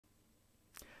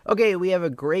Okay, we have a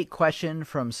great question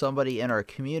from somebody in our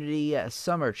community.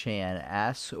 Summer Chan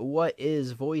asks, "What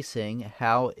is voicing?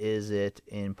 How is it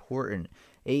important?"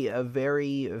 A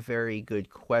very, very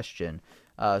good question.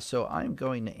 So I'm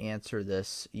going to answer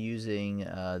this using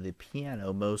the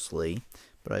piano mostly,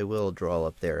 but I will draw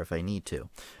up there if I need to.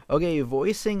 Okay,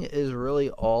 voicing is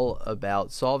really all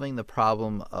about solving the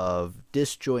problem of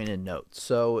disjointed notes.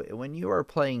 So when you are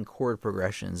playing chord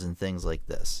progressions and things like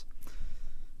this,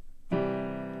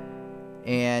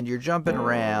 and you're jumping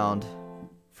around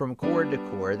from chord to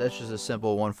chord, that's just a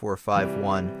simple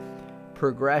 1-4-5-1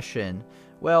 progression.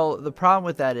 Well, the problem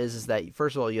with that is that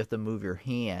first of all you have to move your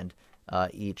hand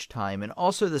each time, and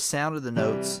also the sound of the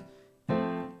notes,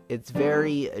 it's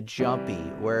very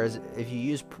jumpy, whereas if you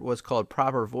use what's called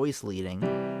proper voice leading,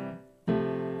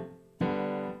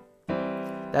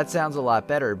 that sounds a lot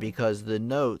better because the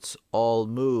notes all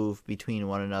move between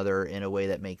one another in a way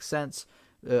that makes sense.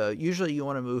 Usually you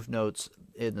want to move notes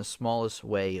in the smallest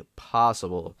way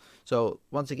possible. So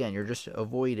once again, you're just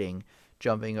avoiding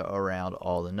jumping around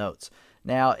all the notes.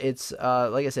 Now, it's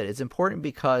like I said, it's important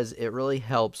because it really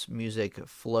helps music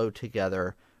flow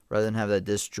together rather than have that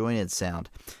disjointed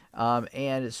sound.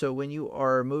 And so when you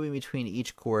are moving between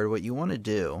each chord, what you want to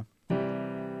do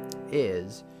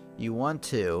is you want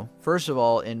to, first of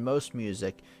all, in most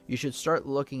music, you should start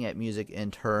looking at music in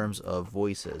terms of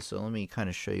voices. So let me kind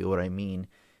of show you what I mean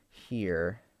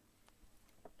here.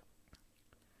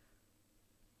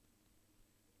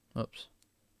 Oops.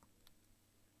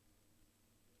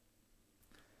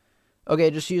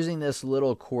 Okay, just using this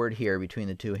little chord here between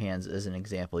the two hands as an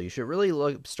example, you should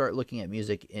really start looking at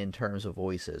music in terms of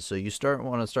voices. So you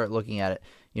want to start looking at it,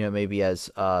 maybe as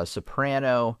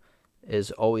soprano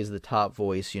is always the top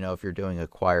voice, if you're doing a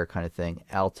choir kind of thing,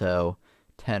 alto,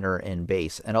 tenor, and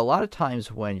bass. And a lot of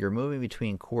times when you're moving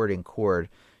between chord and chord,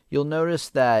 you'll notice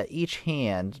that each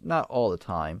hand, not all the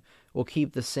time, will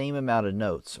keep the same amount of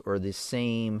notes or the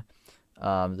same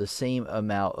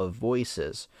amount of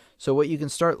voices. So what you can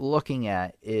start looking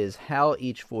at is how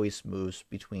each voice moves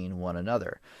between one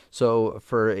another. So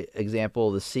for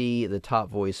example, the top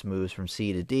voice moves from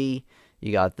C to D.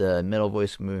 You got the middle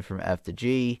voice moving from F to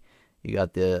G. You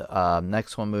got the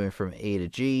next one moving from A to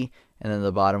G, and then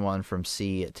the bottom one from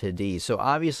C to D. So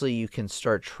obviously you can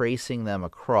start tracing them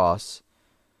across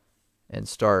and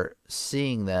start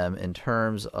seeing them in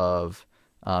terms of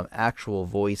actual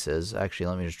voices. Actually,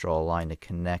 let me just draw a line to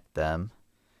connect them.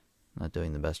 I'm not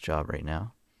doing the best job right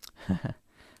now.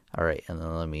 All right, and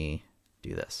then let me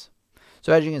do this.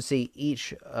 So as you can see,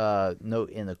 each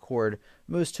note in the chord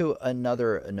moves to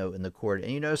another note in the chord.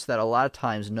 And you notice that a lot of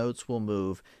times notes will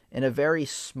move in a very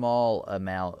small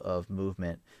amount of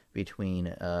movement between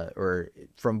or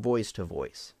from voice to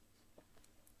voice.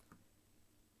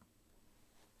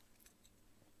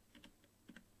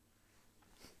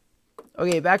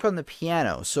 Okay, back on the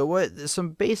piano. So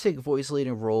some basic voice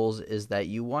leading rules is that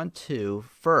you want to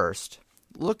first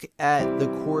look at the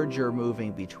chords you're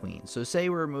moving between. So say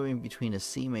we're moving between a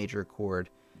C major chord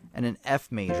and an F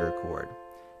major chord.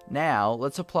 Now,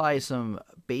 let's apply some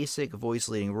basic voice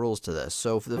leading rules to this.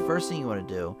 So for the first thing you want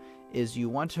to do is you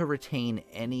want to retain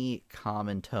any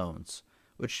common tones,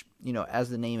 which, as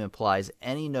the name implies,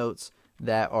 any notes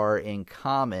that are in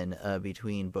common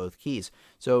between both keys.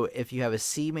 So if you have a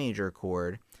C major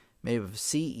chord made up of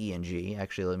C, E, and G,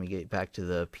 actually let me get back to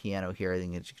the piano here, I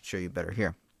think it should show you better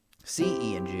here. C,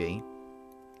 E, and G,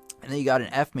 and then you got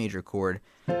an F major chord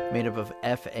made up of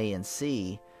F, A, and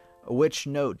C. Which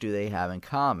note do they have in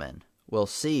common? Well,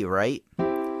 C, right?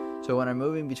 So when I'm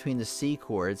moving between the C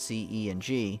chord, C, E, and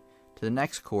G, to the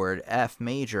next chord, F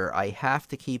major, I have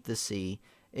to keep the C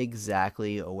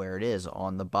exactly where it is,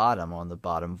 on the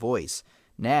bottom voice.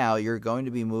 Now you're going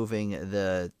to be moving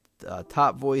the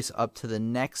top voice up to the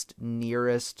next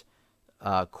nearest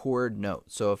chord note.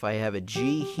 So if I have a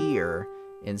G here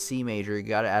in C major, you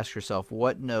got to ask yourself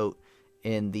what note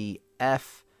in the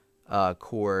F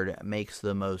chord makes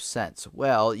the most sense.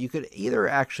 Well, you could either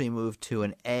actually move to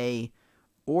an A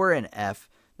or an F.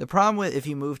 The problem with if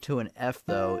you move to an F,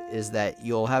 though, is that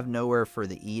you'll have nowhere for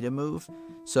the E to move.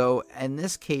 So in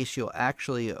this case, you'll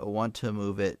actually want to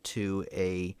move it to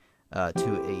a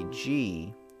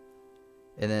G,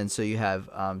 and then so you have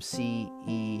C,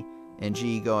 E, and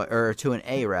G going, or to an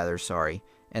A rather, sorry.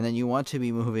 And then you want to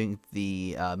be moving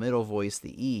the middle voice,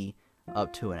 the E,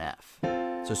 up to an F.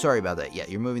 So sorry about that. Yeah,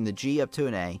 you're moving the G up to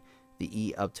an A, the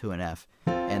E up to an F,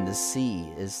 and the C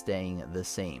is staying the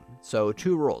same. So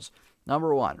 2 rules.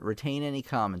 Number 1, retain any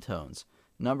common tones.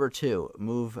 Number 2,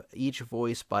 move each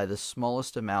voice by the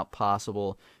smallest amount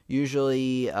possible,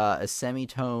 usually a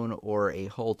semitone or a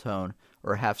whole tone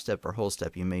or half step or whole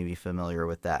step. You may be familiar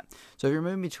with that. So if you're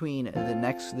moving between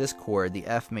this chord, the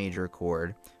F major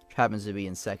chord, which happens to be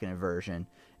in second inversion,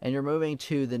 and you're moving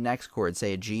to the next chord,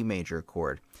 say a G major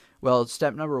chord, well,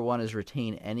 step number one is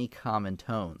retain any common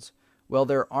tones. Well,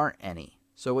 there aren't any.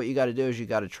 So what you got to do is you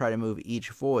got to try to move each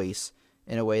voice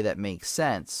in a way that makes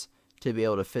sense to be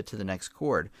able to fit to the next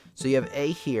chord. So you have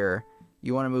A here.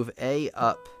 You want to move A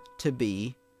up to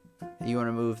B. You want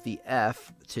to move the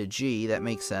F to G. That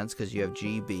makes sense because you have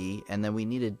G, B, and then we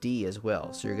need a D as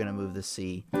well. So you're going to move the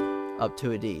C up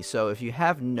to a D. So if you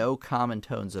have no common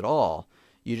tones at all,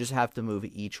 you just have to move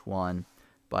each one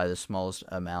by the smallest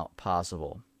amount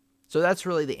possible. So that's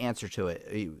really the answer to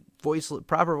it.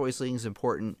 Proper voice leading is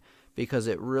important because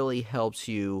it really helps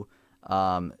you.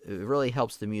 It really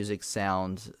helps the music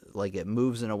sound like it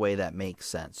moves in a way that makes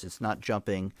sense. It's not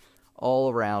jumping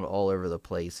all around, all over the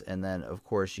place. And then, of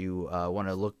course, you want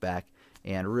to look back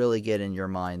and really get in your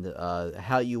mind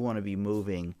how you want to be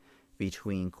moving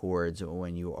between chords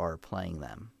when you are playing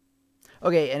them.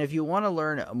 Okay, and if you want to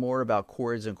learn more about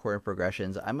chords and chord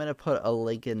progressions, I'm going to put a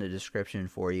link in the description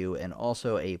for you and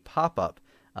also a pop-up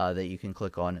that you can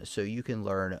click on so you can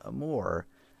learn more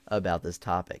about this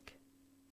topic.